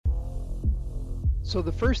So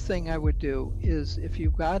the first thing I would do is if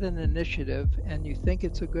you've got an initiative and you think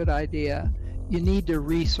it's a good idea, you need to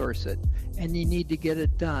resource it and you need to get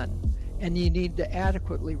it done and you need to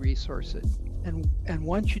adequately resource it. And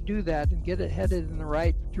once you do that and get it headed in the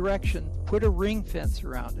right direction, put a ring fence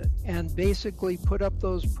around it and basically put up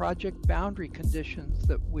those project boundary conditions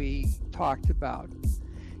that we talked about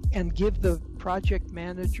and give the project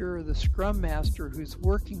manager or the scrum master who's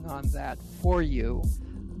working on that for you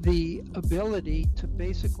the ability to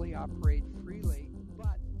basically operate freely.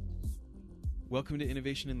 Welcome to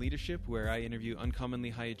Innovation and Leadership, where I interview uncommonly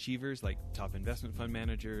high achievers like top investment fund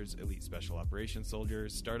managers, elite special operations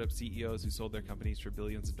soldiers, startup CEOs who sold their companies for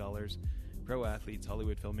billions of dollars, pro athletes,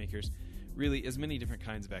 Hollywood filmmakers, really as many different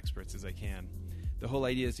kinds of experts as I can. The whole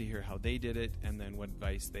idea is to hear how they did it and then what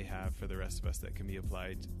advice they have for the rest of us that can be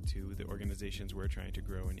applied to the organizations we're trying to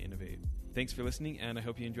grow and innovate. Thanks for listening, and I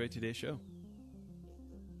hope you enjoyed today's show.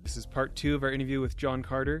 This is part 2 of our interview with John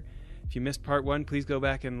Carter. If you missed part 1, please go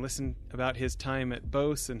back and listen about his time at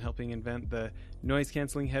Bose and helping invent the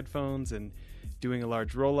noise-canceling headphones and doing a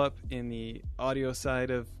large roll-up in the audio side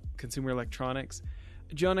of consumer electronics.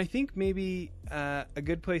 John, I think maybe a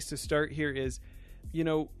good place to start here is,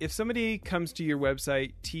 if somebody comes to your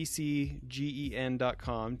website, tcgen.com,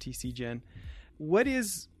 tcgen, what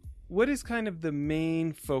is kind of the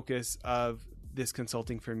main focus of this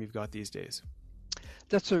consulting firm you've got these days?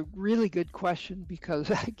 That's a really good question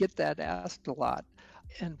because I get that asked a lot.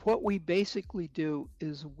 And what we basically do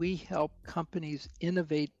is we help companies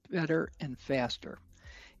innovate better and faster.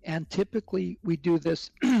 And typically we do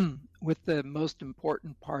this with the most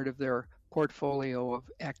important part of their portfolio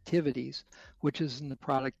of activities, which is in the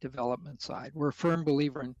product development side. We're a firm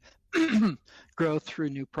believer in growth through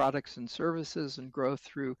new products and services and growth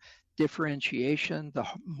through differentiation. The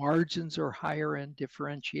margins are higher in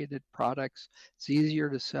differentiated products. It's easier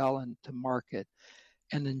to sell and to market.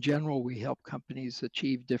 And in general, we help companies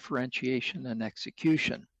achieve differentiation and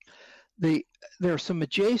execution. There are some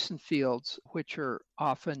adjacent fields which are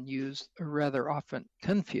often used, or rather often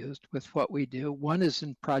confused with what we do. One is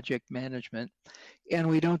in project management, and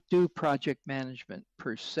we don't do project management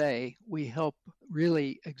per se. We help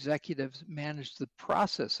really executives manage the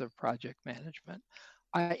process of project management,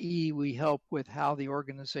 i.e. we help with how the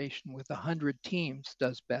organization with 100 teams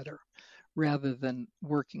does better rather than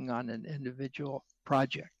working on an individual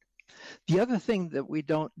project. The other thing that we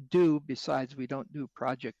don't do, besides we don't do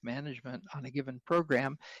project management on a given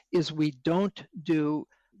program, is we don't do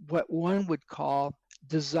what one would call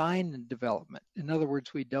design and development. In other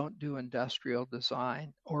words, we don't do industrial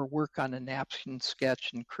design or work on a napkin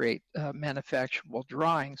sketch and create manufacturable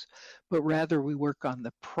drawings, but rather we work on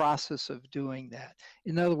the process of doing that.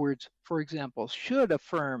 In other words, for example, should a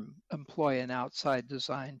firm employ an outside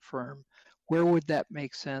design firm? Where would that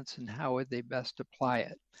make sense and how would they best apply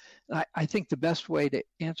it? I think the best way to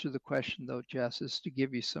answer the question, though, Jess, is to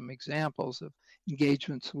give you some examples of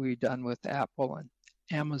engagements we've done with Apple and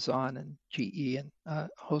Amazon and GE and a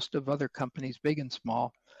host of other companies, big and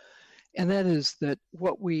small. And that is that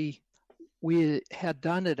what we had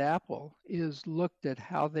done at Apple is looked at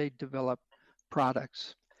how they develop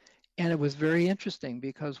products. And it was very interesting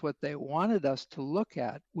because what they wanted us to look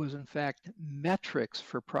at was, in fact, metrics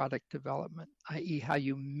for product development, i.e. how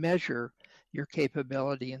you measure your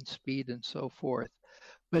capability and speed and so forth.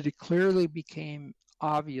 But it clearly became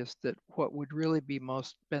obvious that what would really be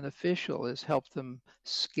most beneficial is help them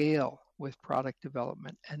scale with product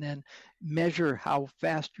development and then measure how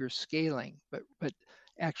fast you're scaling, but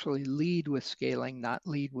actually lead with scaling, not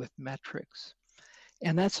lead with metrics.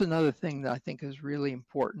 And that's another thing that I think is really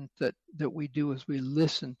important that we do is we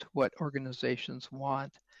listen to what organizations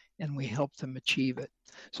want and we help them achieve it.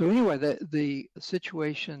 So anyway, the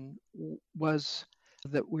situation was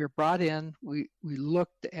that we were brought in, we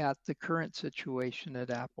looked at the current situation at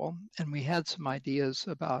Apple, and we had some ideas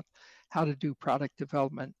about how to do product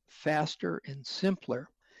development faster and simpler.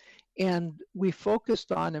 And we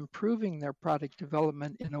focused on improving their product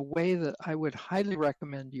development in a way that I would highly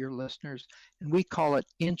recommend to your listeners, and we call it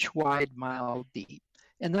inch wide, mile deep.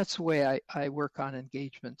 And that's the way I work on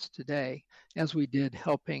engagements today, as we did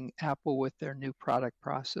helping Apple with their new product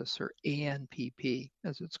processor, ANPP,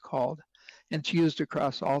 as it's called. And it's used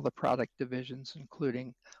across all the product divisions,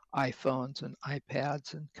 including iPhones and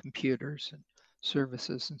iPads and computers and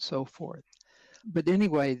services and so forth. But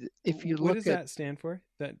anyway, if you look at... What does that stand for?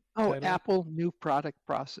 That title? Apple New Product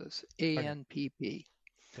Process, ANPP.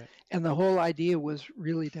 Okay. And the whole idea was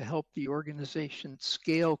really to help the organization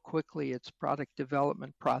scale quickly its product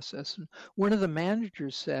development process. And one of the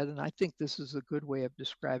managers said, and I think this is a good way of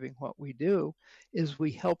describing what we do, is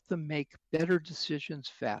we help them make better decisions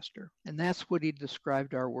faster. And that's what he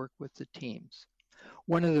described our work with the teams.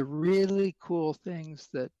 One of the really cool things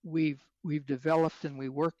that we've developed and we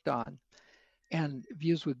worked on and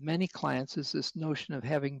views with many clients is this notion of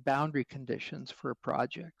having boundary conditions for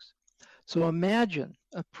projects. So imagine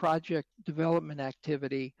a project development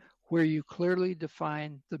activity where you clearly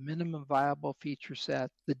define the minimum viable feature set,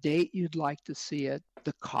 the date you'd like to see it,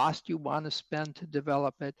 the cost you want to spend to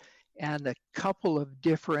develop it, and a couple of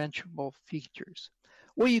differentiable features.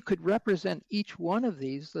 Well, you could represent each one of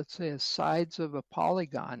these, let's say, as sides of a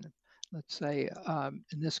polygon. Let's say,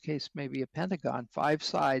 in this case, maybe a pentagon, 5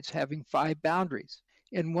 sides having 5 boundaries.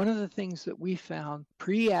 And one of the things that we found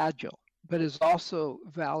pre-Agile, but is also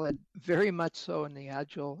valid very much so in the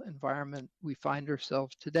Agile environment we find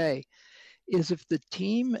ourselves today, is if the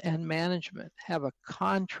team and management have a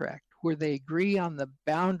contract where they agree on the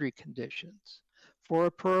boundary conditions for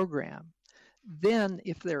a program, then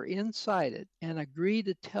if they're inside it and agree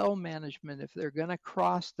to tell management if they're going to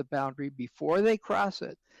cross the boundary before they cross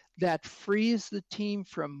it, that frees the team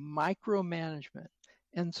from micromanagement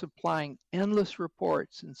and supplying endless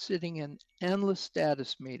reports and sitting in endless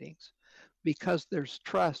status meetings, because there's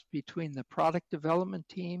trust between the product development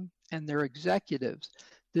team and their executives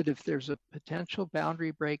that if there's a potential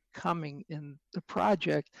boundary break coming in the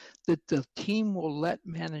project, that the team will let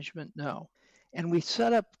management know. And we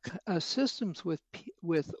set up systems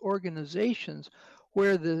with organizations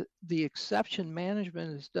where the exception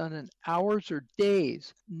management is done in hours or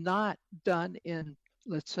days, not done in,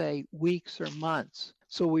 let's say, weeks or months.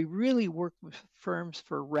 So we really work with firms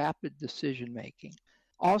for rapid decision making.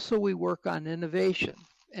 Also, we work on innovation,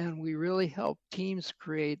 and we really help teams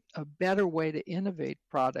create a better way to innovate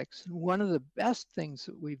products. And one of the best things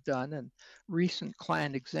that we've done, and recent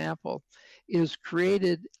client example, is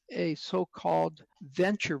created a so-called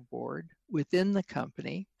venture board within the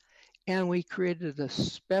company, and we created a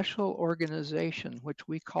special organization which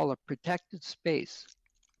we call a protected space.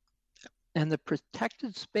 And the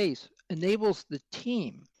protected space enables the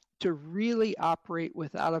team to really operate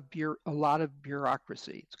without a lot of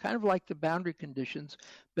bureaucracy. It's kind of like the boundary conditions,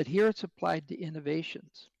 but here it's applied to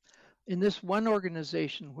innovations. In this one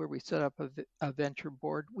organization where we set up a venture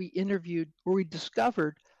board, we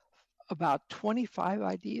discovered about 25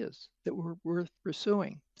 ideas that were worth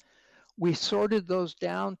pursuing. We sorted those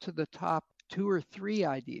down to the top 2 or 3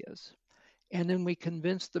 ideas. And then we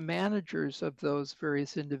convinced the managers of those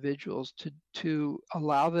various individuals to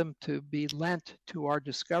allow them to be lent to our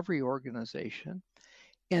discovery organization.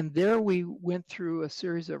 And there we went through a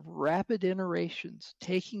series of rapid iterations,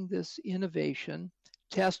 taking this innovation,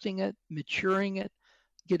 testing it, maturing it,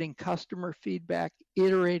 getting customer feedback,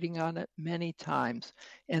 iterating on it many times,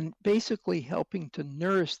 and basically helping to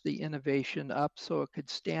nurse the innovation up so it could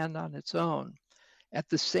stand on its own. At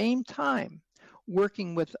the same time,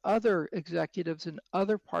 working with other executives in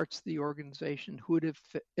other parts of the organization who would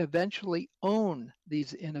eventually own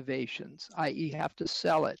these innovations, i.e. have to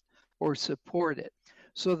sell it or support it,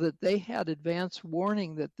 so that they had advance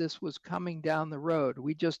warning that this was coming down the road.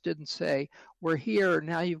 We just didn't say, we're here,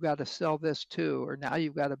 now you've got to sell this too, or now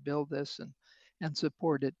you've got to build this and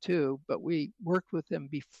support it too. But we worked with them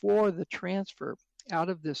before the transfer out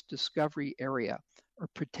of this discovery area or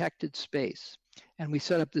protected space. And we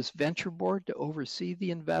set up this venture board to oversee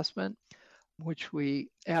the investment, which we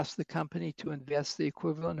asked the company to invest the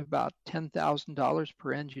equivalent of about $10,000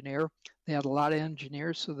 per engineer. They had a lot of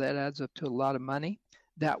engineers, so that adds up to a lot of money.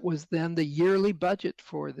 That was then the yearly budget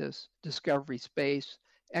for this discovery space,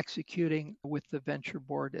 executing with the venture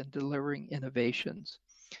board and delivering innovations.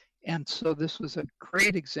 And so this was a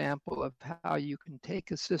great example of how you can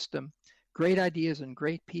take a system, great ideas and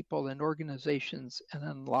great people and organizations, and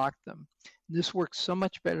unlock them. And this works so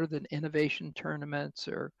much better than innovation tournaments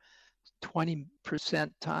or 20%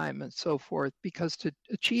 time and so forth, because to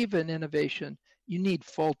achieve an innovation, you need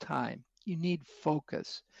full time, you need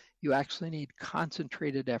focus, you actually need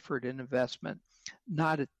concentrated effort and investment,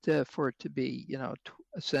 not for it to be,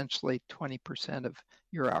 essentially 20% of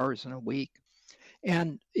your hours in a week.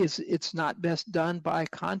 And it's not best done by a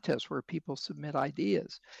contest where people submit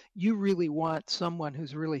ideas. You really want someone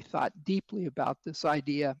who's really thought deeply about this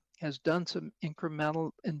idea, has done some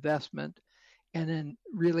incremental investment, and then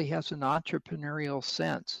really has an entrepreneurial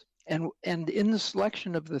sense. And in the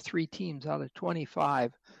selection of the 3 teams out of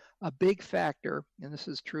 25, a big factor, and this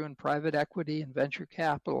is true in private equity and venture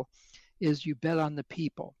capital, is you bet on the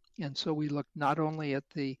people. And so we look not only at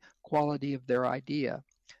the quality of their idea,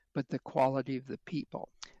 but the quality of the people.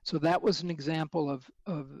 So that was an example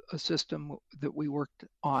of a system that we worked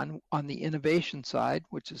on the innovation side,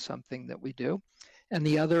 which is something that we do. And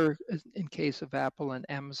the other, in case of Apple and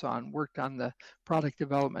Amazon, worked on the product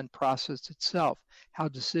development process itself, how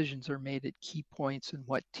decisions are made at key points and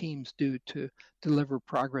what teams do to deliver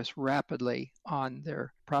progress rapidly on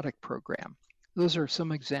their product program. Those are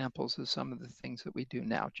some examples of some of the things that we do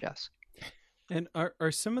now, Jess. And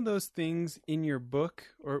are some of those things in your book,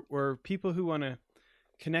 or people who want to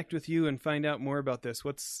connect with you and find out more about this,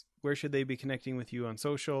 where should they be connecting with you on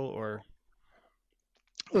social or?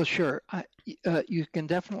 Well, sure. You can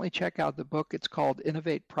definitely check out the book. It's called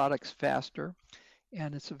Innovate Products Faster,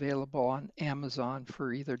 and it's available on Amazon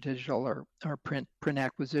for either digital or print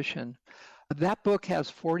acquisition. That book has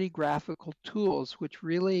 40 graphical tools, which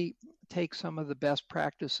really take some of the best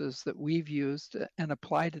practices that we've used and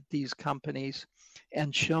applied at these companies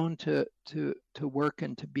and shown to work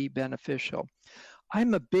and to be beneficial.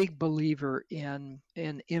 I'm a big believer in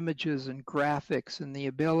images and graphics and the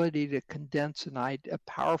ability to condense a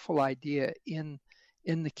powerful idea in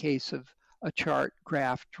the case of a chart,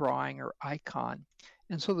 graph, drawing, or icon.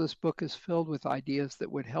 And so this book is filled with ideas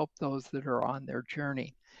that would help those that are on their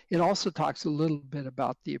journey. It also talks a little bit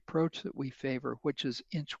about the approach that we favor, which is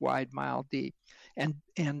inch wide, mile deep,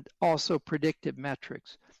 and also predictive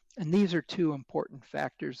metrics. And these are two important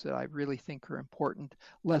factors that I really think are important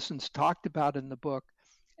lessons talked about in the book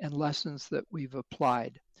and lessons that we've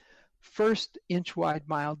applied. First, inch wide,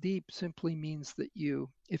 mile deep simply means that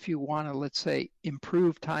if you want to, let's say,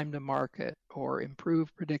 improve time to market or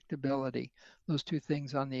improve predictability, those two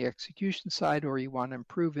things on the execution side, or you want to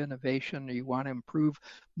improve innovation, or you want to improve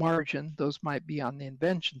margin, those might be on the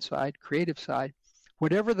invention side, creative side.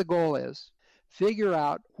 Whatever the goal is, figure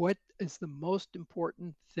out what is the most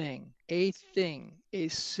important thing, a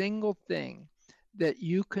single thing that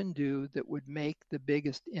you can do that would make the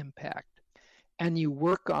biggest impact. And you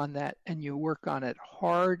work on that, and you work on it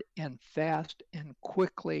hard and fast and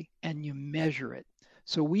quickly, and you measure it.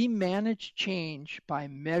 So we manage change by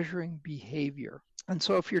measuring behavior. And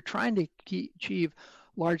so if you're trying to achieve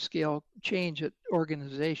large-scale change at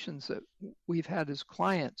organizations that we've had as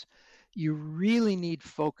clients, you really need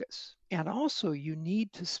focus. And also you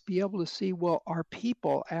need to be able to see, well, are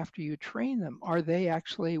people, after you train them, are they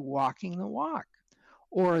actually walking the walk?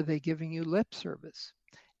 Or are they giving you lip service?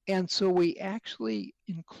 And so we actually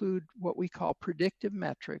include what we call predictive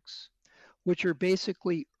metrics, which are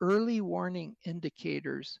basically early warning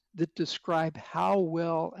indicators that describe how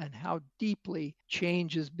well and how deeply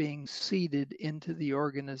change is being seeded into the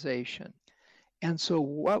organization. And so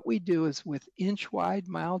what we do is with inch wide,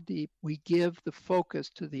 mile deep, we give the focus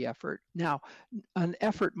to the effort. Now, an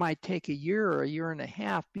effort might take a year or a year and a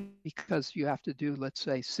half because you have to do, let's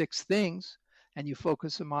say, 6 things, and you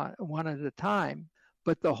focus them on one at a time.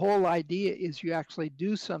 But the whole idea is you actually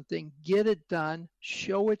do something, get it done,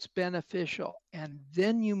 show it's beneficial, and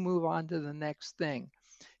then you move on to the next thing.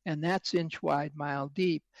 And that's inch wide, mile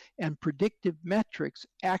deep. And predictive metrics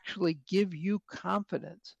actually give you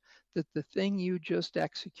confidence that the thing you just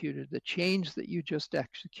executed, the change that you just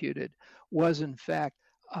executed, was in fact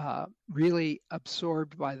really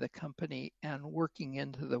absorbed by the company and working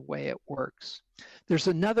into the way it works. There's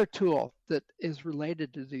another tool that is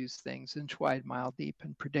related to these things, inch wide, mile deep,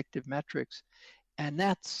 and predictive metrics. And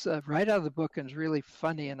that's right out of the book and is really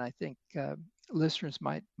funny, and I think listeners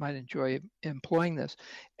might enjoy employing this.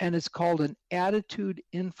 And it's called an attitude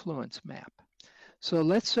influence map. So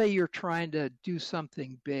let's say you're trying to do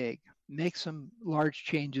something big, make some large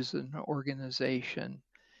changes in an organization.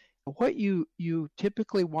 What you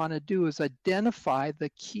typically want to do is identify the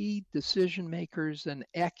key decision makers and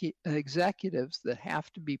executives that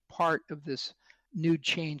have to be part of this new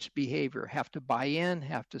changed behavior, have to buy in,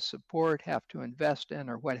 have to support, have to invest in,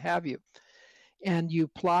 or what have you. And you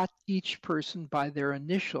plot each person by their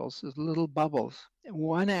initials as little bubbles.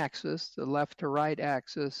 One axis, the left to right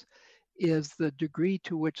axis, is the degree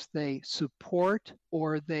to which they support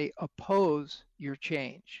or they oppose your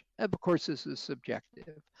change. Of course, this is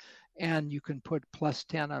subjective. And you can put plus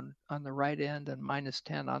 10 on the right end and minus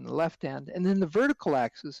 10 on the left end. And then the vertical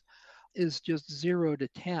axis is just 0 to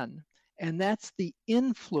 10. And that's the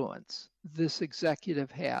influence this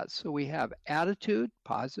executive has. So we have attitude,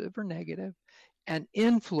 positive or negative, and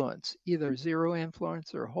influence, either 0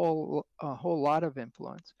 influence or a whole lot of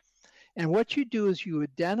influence. And what you do is you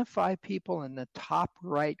identify people in the top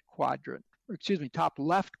left quadrant,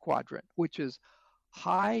 which is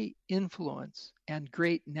high influence and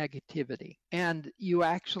great negativity. And you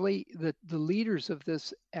actually, the leaders of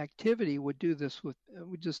this activity would do this with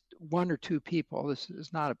just one or two people. This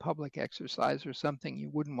is not a public exercise or something you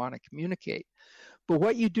wouldn't want to communicate. But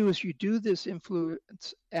what you do is you do this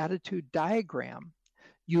influence attitude diagram.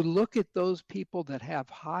 You look at those people that have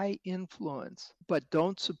high influence but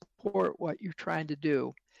don't support what you're trying to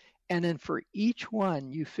do. And then for each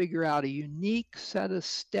one, you figure out a unique set of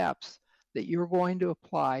steps that you're going to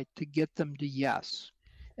apply to get them to yes.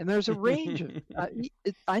 And there's a range of,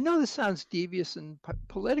 I know this sounds devious and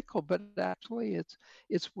political, but actually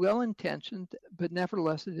it's well-intentioned, but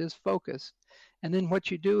nevertheless it is focused. And then what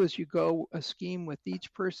you do is you go a scheme with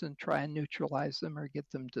each person, try and neutralize them or get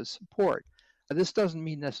them to support. This doesn't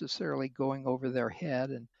mean necessarily going over their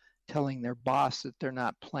head and telling their boss that they're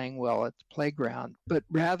not playing well at the playground, but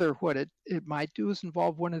rather what it might do is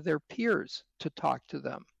involve one of their peers to talk to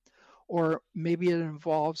them. Or maybe it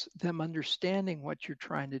involves them understanding what you're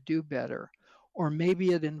trying to do better. Or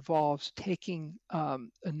maybe it involves taking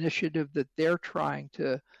initiative that they're trying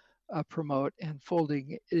to promote and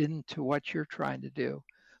folding it into what you're trying to do.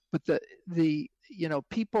 But the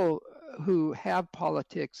people who have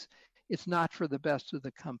politics, it's not for the best of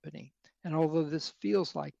the company. And although this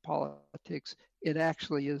feels like politics, it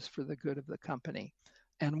actually is for the good of the company.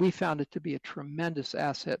 And we found it to be a tremendous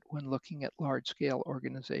asset when looking at large-scale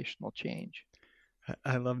organizational change.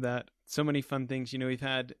 I love that. So many fun things. We've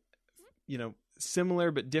had,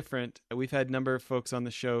 similar but different. We've had a number of folks on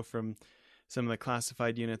the show from some of the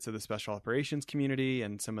classified units of the special operations community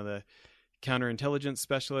and some of the counterintelligence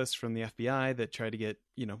specialists from the FBI that tried to get,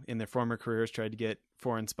 in their former careers, tried to get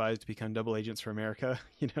foreign spies to become double agents for America,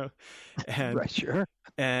 and right, sure.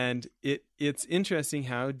 And it's interesting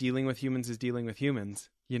how dealing with humans is dealing with humans,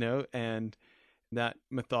 and that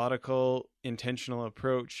methodical, intentional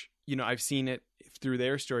approach, I've seen it through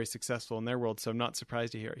their story successful in their world. So I'm not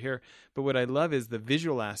surprised to hear it here. But what I love is the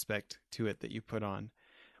visual aspect to it that you put on.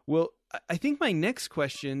 Well, I think my next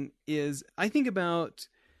question is, I think about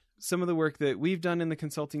some of the work that we've done in the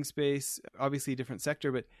consulting space, obviously a different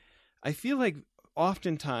sector, but I feel like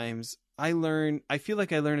oftentimes I feel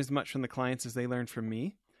like I learn as much from the clients as they learn from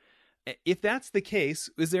me. If that's the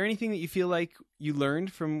case, is there anything that you feel like you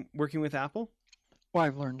learned from working with Apple? Well,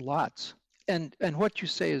 I've learned lots. And what you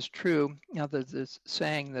say is true. There's this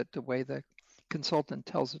saying that the way the consultant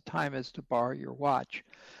tells the time is to borrow your watch.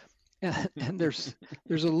 And there's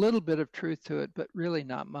a little bit of truth to it, but really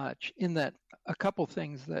not much, in that a couple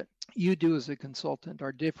things that you do as a consultant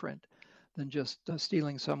are different than just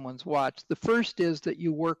stealing someone's watch. The first is that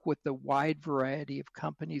you work with the wide variety of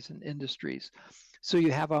companies and industries. So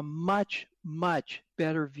you have a much, much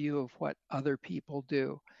better view of what other people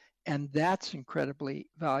do. And that's incredibly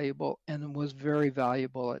valuable and was very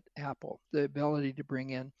valuable at Apple. The ability to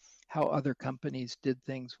bring in how other companies did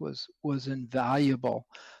things was invaluable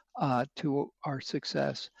to our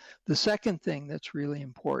success. The second thing that's really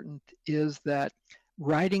important is that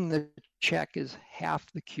writing the check is half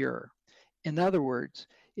the cure. In other words,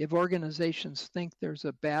 if organizations think there's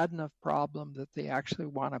a bad enough problem that they actually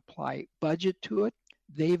want to apply budget to it,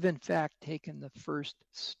 they've in fact taken the first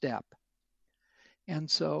step. And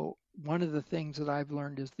so one of the things that I've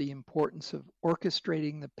learned is the importance of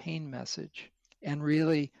orchestrating the pain message and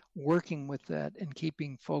really working with that and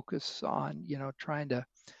keeping focus on, trying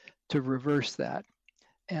to reverse that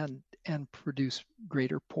and produce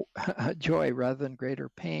greater joy rather than greater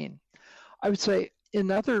pain. I would say in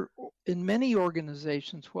many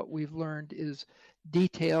organizations, what we've learned is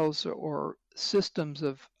details or systems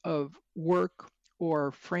of work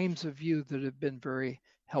or frames of view that have been very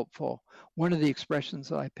helpful. One of the expressions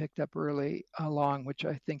that I picked up early along, which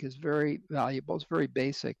I think is very valuable, is very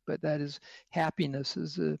basic, but that is happiness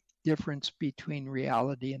is the difference between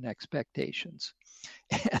reality and expectations.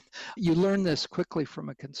 And you learn this quickly from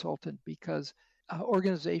a consultant because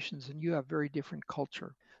organizations and you have very different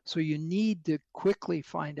culture. So you need to quickly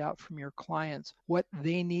find out from your clients what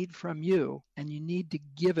they need from you, and you need to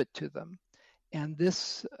give it to them. And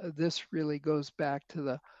this really goes back to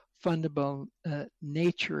the fundamental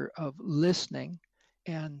nature of listening.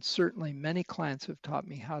 And certainly many clients have taught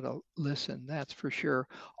me how to listen, that's for sure.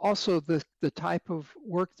 Also, the type of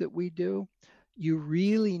work that we do, you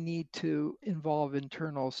really need to involve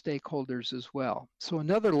internal stakeholders as well. So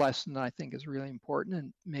another lesson that I think is really important,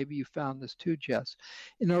 and maybe you found this too, Jess,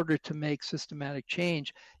 in order to make systematic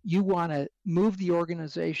change, you want to move the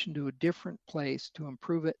organization to a different place to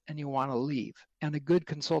improve it, and you want to leave. And a good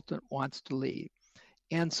consultant wants to leave.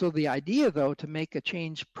 And so the idea, though, to make a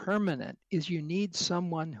change permanent is you need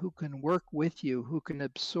someone who can work with you, who can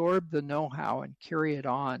absorb the know-how and carry it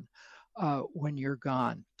on when you're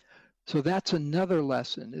gone. So that's another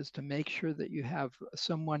lesson, is to make sure that you have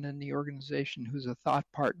someone in the organization who's a thought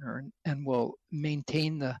partner and will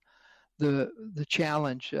maintain the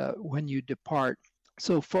challenge when you depart.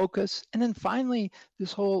 So focus. And then finally,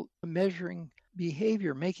 this whole measuring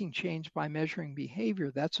behavior, making change by measuring behavior,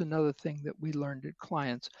 that's another thing that we learned at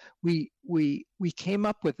clients. We came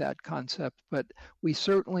up with that concept, but we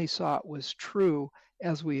certainly saw it was true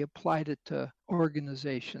as we applied it to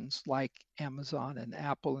organizations like Amazon and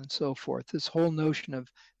Apple and so forth. This whole notion of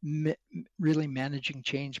really managing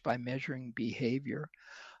change by measuring behavior.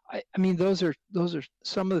 I mean, those are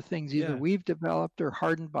some of the things either we've developed or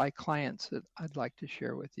hardened by clients that I'd like to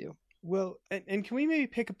share with you. Well, and can we maybe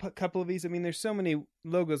pick a couple of these? I mean, there's so many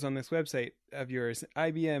logos on this website of yours: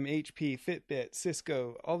 IBM, HP, Fitbit,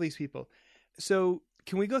 Cisco, all these people. So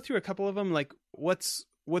can we go through a couple of them? Like, what's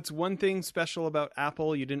one thing special about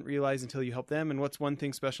Apple you didn't realize until you helped them, and what's one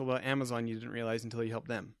thing special about Amazon you didn't realize until you helped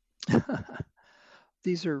them?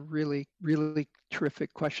 These are really, really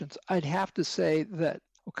terrific questions. I'd have to say that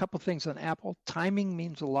a couple things on Apple. Timing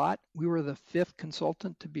means a lot. We were the 5th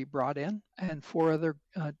consultant to be brought in, and 4 other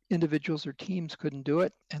individuals or teams couldn't do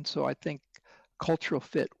it. And so I think cultural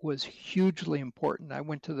fit was hugely important. I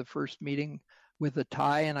went to the first meeting with a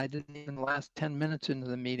tie, and I didn't even last 10 minutes into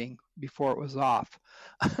the meeting before it was off.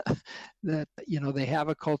 That, they have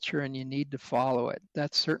a culture and you need to follow it.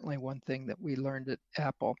 That's certainly one thing that we learned at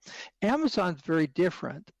Apple. Amazon's very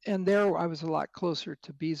different, and there I was a lot closer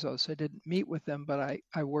to Bezos. I didn't meet with him, but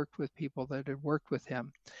I worked with people that had worked with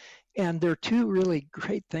him. And there are 2 really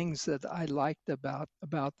great things that I liked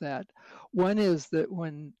about that. One is that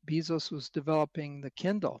when Bezos was developing the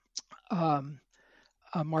Kindle,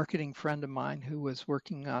 a marketing friend of mine who was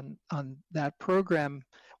working on that program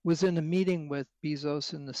was in a meeting with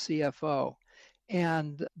Bezos and the CFO.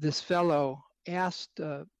 And this fellow asked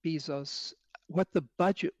Bezos what the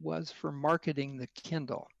budget was for marketing the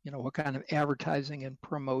Kindle. What kind of advertising and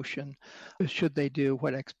promotion should they do?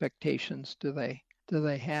 What expectations do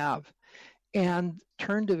they have? And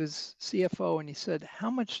turned to his CFO and he said, "How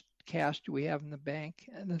much cash do we have in the bank?"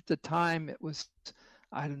 And at the time it was,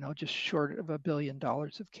 I don't know, just short of $1 billion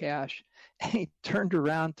of cash. And he turned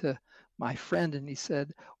around to my friend and he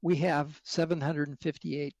said, "We have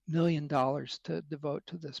 $758 million to devote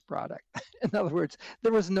to this product." In other words,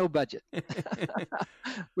 there was no budget.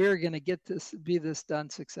 We were going to be this done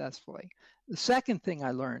successfully. The second thing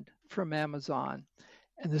I learned from Amazon,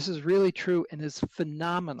 and this is really true and is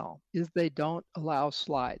phenomenal, is they don't allow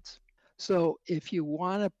slides. So if you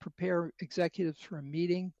want to prepare executives for a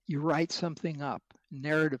meeting, you write something up,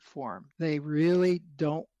 narrative form. They really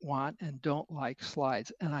don't want and don't like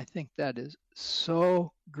slides. And I think that is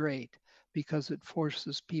so great because it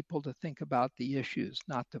forces people to think about the issues,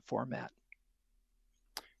 not the format.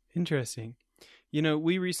 Interesting.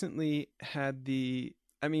 We recently had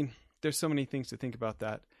there's so many things to think about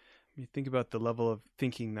that. You think about the level of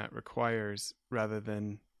thinking that requires rather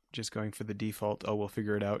than just going for the default, we'll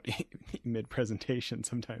figure it out mid-presentation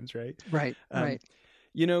sometimes, right? Right, right.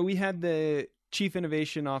 We had the Chief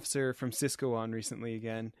Innovation Officer from Cisco on recently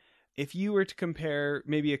again. If you were to compare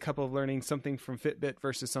maybe a couple of learnings, something from Fitbit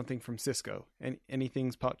versus something from Cisco, any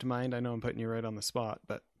things pop to mind? I know I'm putting you right on the spot,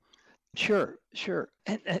 but... Sure.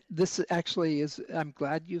 And this actually is, I'm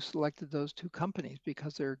glad you selected those 2 companies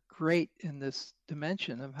because they're great in this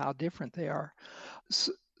dimension of how different they are.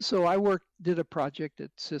 So I did a project at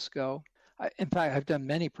Cisco. In fact, I've done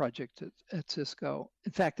many projects at Cisco.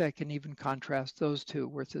 In fact, I can even contrast those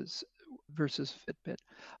 2 versus Fitbit.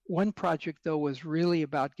 One project, though, was really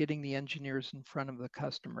about getting the engineers in front of the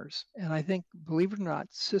customers. And I think, believe it or not,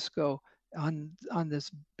 Cisco on this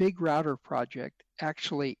big router project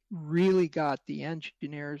actually really got the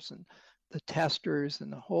engineers and the testers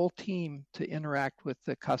and the whole team to interact with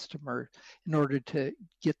the customer in order to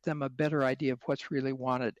get them a better idea of what's really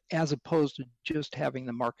wanted, as opposed to just having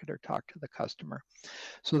the marketer talk to the customer.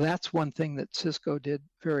 So that's one thing that Cisco did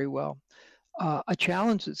very well. A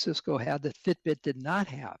challenge that Cisco had that Fitbit did not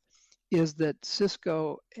have is that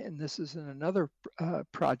Cisco, and this is in another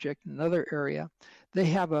project, another area, they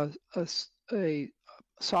have a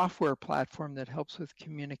software platform that helps with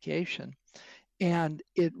communication. And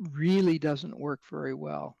it really doesn't work very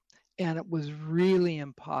well. And it was really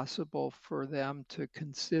impossible for them to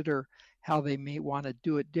consider how they may want to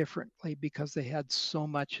do it differently because they had so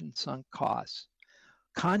much in sunk costs.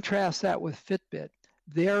 Contrast that with Fitbit.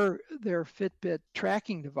 Their Fitbit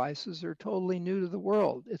tracking devices are totally new to the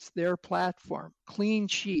world. It's their platform, clean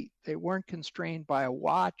sheet. They weren't constrained by a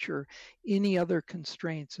watch or any other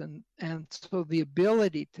constraints. And so the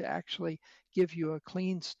ability to actually give you a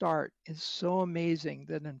clean start is so amazing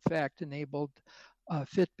that in fact enabled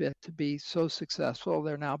Fitbit to be so successful.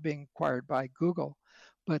 They're now being acquired by Google,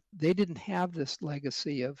 but they didn't have this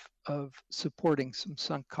legacy of supporting some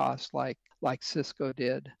sunk costs like Cisco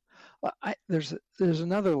did. There's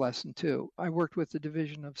another lesson too. I worked with the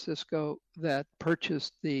division of Cisco that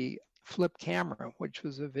purchased the Flip camera, which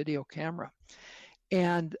was a video camera.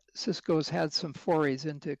 And Cisco's had some forays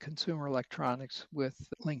into consumer electronics with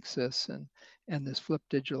Linksys and this Flip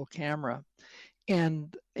digital camera.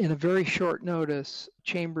 And in a very short notice,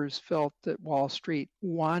 Chambers felt that Wall Street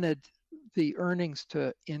wanted the earnings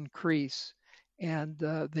to increase, and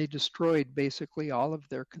they destroyed basically all of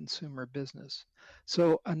their consumer business.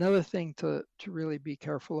 So another thing to really be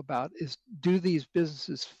careful about is, do these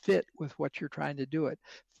businesses fit with what you're trying to do it?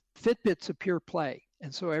 Fitbit's a pure play,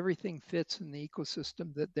 and so everything fits in the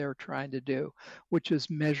ecosystem that they're trying to do, which is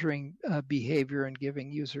measuring behavior and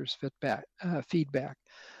giving users feedback.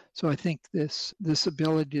 So I think this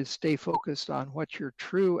ability to stay focused on what you're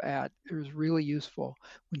true at is really useful.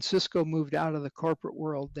 When Cisco moved out of the corporate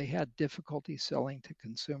world, they had difficulty selling to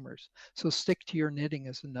consumers. So stick to your knitting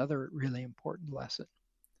is another really important lesson.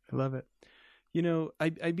 I love it.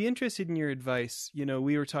 I'd be interested in your advice.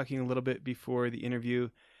 We were talking a little bit before the interview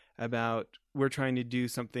about we're trying to do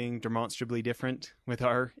something demonstrably different with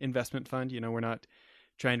our investment fund. We're not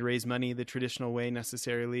trying to raise money the traditional way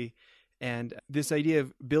necessarily. And this idea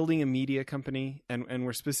of building a media company, and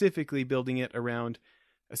we're specifically building it around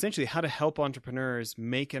essentially how to help entrepreneurs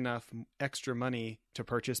make enough extra money to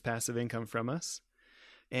purchase passive income from us.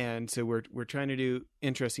 And so we're trying to do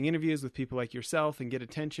interesting interviews with people like yourself and get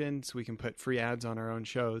attention so we can put free ads on our own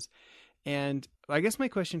shows. And I guess my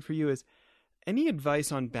question for you is, any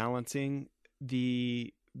advice on balancing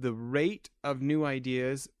the rate of new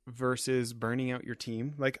ideas versus burning out your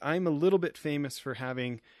team? Like, I'm a little bit famous for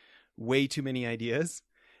having way too many ideas.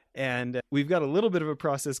 And we've got a little bit of a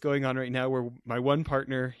process going on right now where my one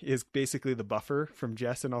partner is basically the buffer from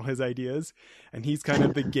Jess and all his ideas. And he's kind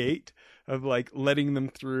of the gate of like letting them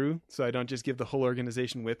through, so I don't just give the whole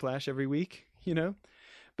organization whiplash every week,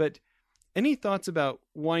 But any thoughts about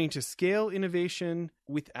wanting to scale innovation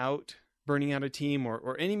without burning out a team,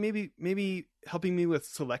 or any maybe helping me with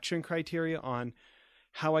selection criteria on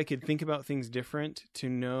how I could think about things different to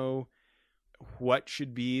know what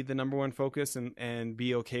should be the number one focus and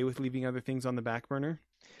be okay with leaving other things on the back burner?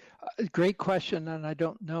 Great question. And I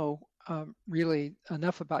don't know really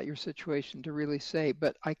enough about your situation to really say,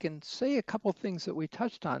 but I can say a couple things that we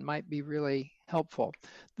touched on might be really helpful.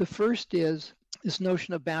 The first is this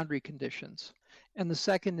notion of boundary conditions. And the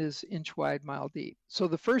second is inch wide, mile deep. So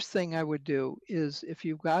the first thing I would do is, if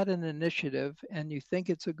you've got an initiative and you think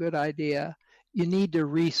it's a good idea, you need to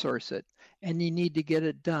resource it and you need to get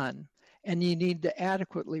it done. And you need to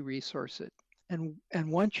adequately resource it.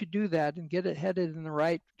 And once you do that and get it headed in the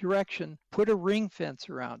right direction, put a ring fence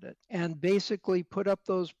around it and basically put up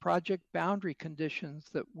those project boundary conditions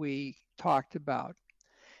that we talked about.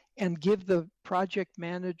 And give the project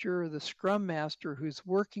manager or the scrum master who's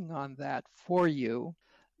working on that for you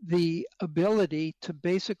the ability to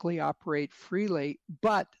basically operate freely,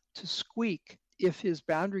 but to squeak if his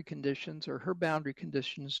boundary conditions or her boundary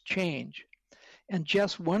conditions change. And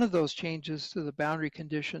just one of those changes to the boundary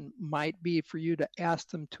condition might be for you to ask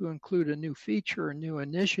them to include a new feature, a new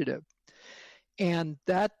initiative. And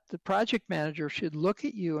that the project manager should look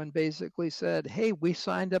at you and basically said, hey, we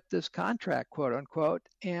signed up this contract, quote unquote,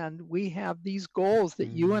 and we have these goals that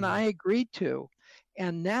you and I agreed to.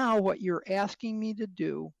 And now what you're asking me to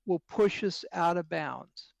do will push us out of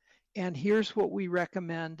bounds. And here's what we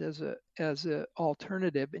recommend as a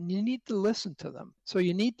alternative. And you need to listen to them. So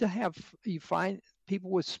you find people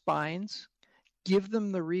with spines, give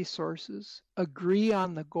them the resources, agree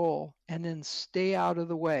on the goal, and then stay out of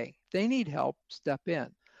the way. If they need help, step in.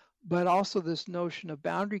 But also this notion of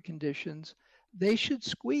boundary conditions, they should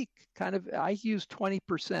squeak. I use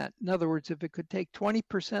 20%. In other words, if it could take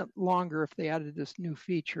 20% longer if they added this new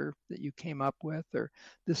feature that you came up with or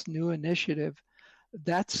this new initiative,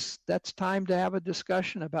 that's time to have a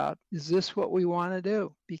discussion about, is this what we want to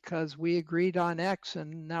do? Because we agreed on X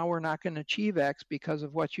and now we're not going to achieve X because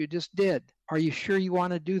of what you just did. Are you sure you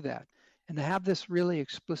want to do that? And to have this really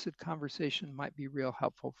explicit conversation might be real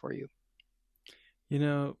helpful for you.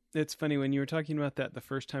 It's funny, when you were talking about that the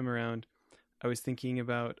first time around, I was thinking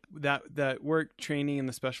about that work training in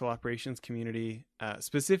the special operations community.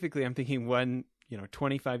 Specifically, I'm thinking one,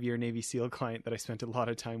 25-year Navy SEAL client that I spent a lot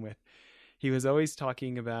of time with. He was always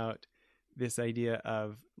talking about this idea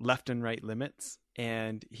of left and right limits.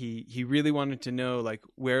 And he really wanted to know, like,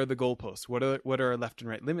 where are the goalposts? What are our left and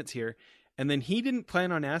right limits here? And then he didn't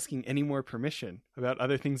plan on asking any more permission about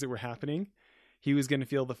other things that were happening. He was going to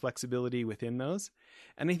feel the flexibility within those.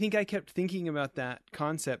 And I think I kept thinking about that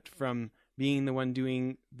concept from being the one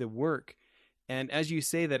doing the work. And as you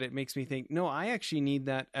say that, it makes me think, no, I actually need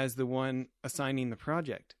that as the one assigning the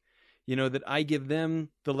project. That I give them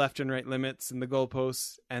the left and right limits and the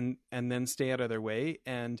goalposts and then stay out of their way.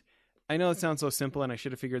 And I know it sounds so simple and I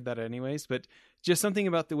should have figured that anyways, but just something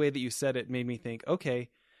about the way that you said it made me think, okay,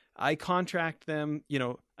 I contract them,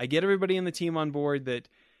 I get everybody in the team on board that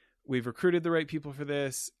we've recruited the right people for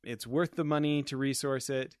this. It's worth the money to resource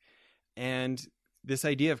it. And this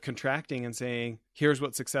idea of contracting and saying, here's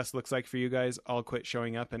what success looks like for you guys. I'll quit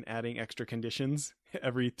showing up and adding extra conditions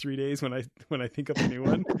every 3 days when I think of a new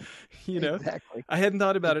one, Exactly. I hadn't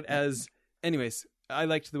thought about it as, anyways, I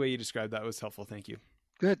liked the way you described that. It was helpful. Thank you.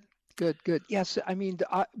 Good. Yes, I mean,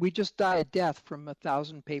 we just die a death from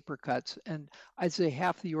 1,000 paper cuts, and I'd say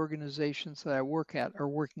half the organizations that I work at are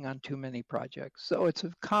working on too many projects. So it's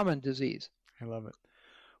a common disease. I love it.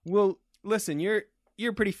 Well, listen, you're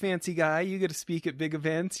a pretty fancy guy. You get to speak at big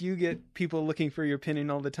events. You get people looking for your opinion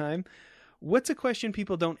all the time. What's a question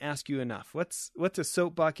people don't ask you enough? What's a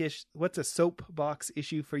soapbox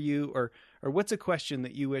issue for you, or what's a question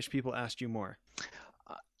that you wish people asked you more?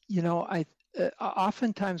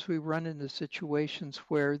 Oftentimes we run into situations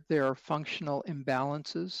where there are functional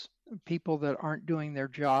imbalances, people that aren't doing their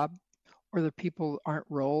job, or the people aren't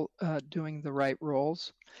doing the right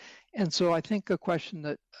roles. And so I think a question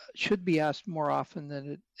that should be asked more often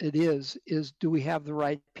than it is do we have the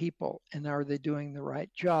right people and are they doing the right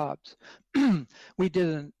jobs? We did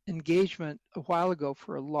an engagement a while ago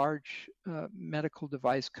for a large medical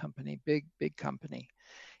device company, big company.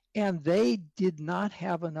 And they did not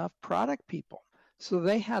have enough product people. So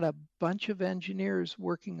they had a bunch of engineers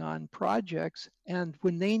working on projects. And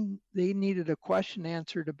when they needed a question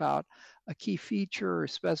answered about a key feature or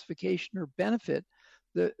specification or benefit,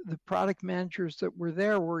 the product managers that were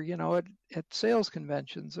there were, at sales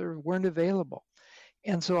conventions or weren't available.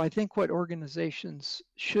 And so I think what organizations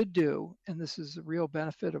should do, and this is the real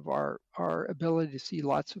benefit of our ability to see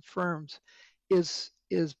lots of firms, is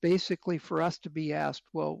basically for us to be asked,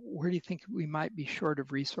 well, where do you think we might be short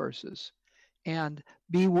of resources? And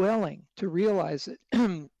be willing to realize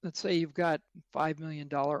that, let's say you've got $5 million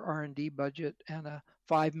R&D budget and a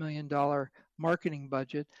 $5 million marketing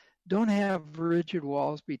budget. Don't have rigid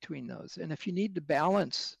walls between those. And if you need to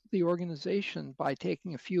balance the organization by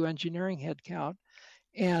taking a few engineering headcount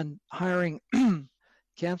and hiring,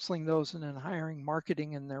 canceling those and then hiring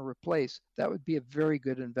marketing in their place, that would be a very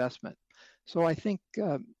good investment. So I think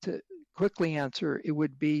to quickly answer, it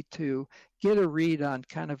would be to get a read on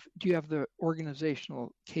kind of, do you have the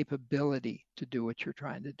organizational capability to do what you're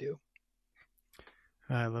trying to do?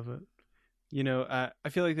 I love it. I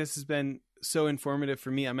feel like this has been so informative for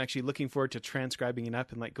me. I'm actually looking forward to transcribing it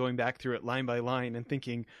up and going back through it line by line and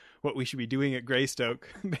thinking what we should be doing at Greystoke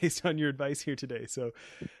based on your advice here today. So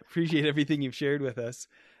appreciate everything you've shared with us.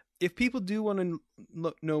 If people do want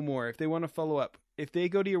to know more, if they want to follow up, if they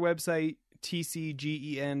go to your website,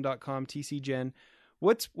 tcgen.com, tcgen,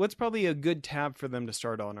 what's probably a good tab for them to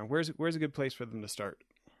start on, or where's a good place for them to start?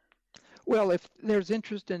 Well, if there's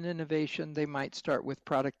interest in innovation, they might start with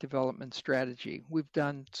product development strategy. We've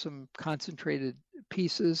done some concentrated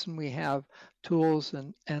pieces and we have tools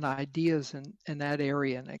and ideas in that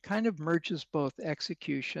area. And it kind of merges both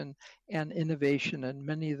execution and innovation and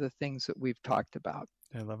many of the things that we've talked about.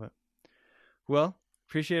 I love it. Well,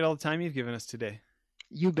 appreciate all the time you've given us today.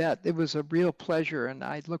 You bet. It was a real pleasure, and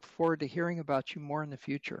I look forward to hearing about you more in the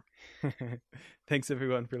future. Thanks,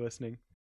 everyone, for listening.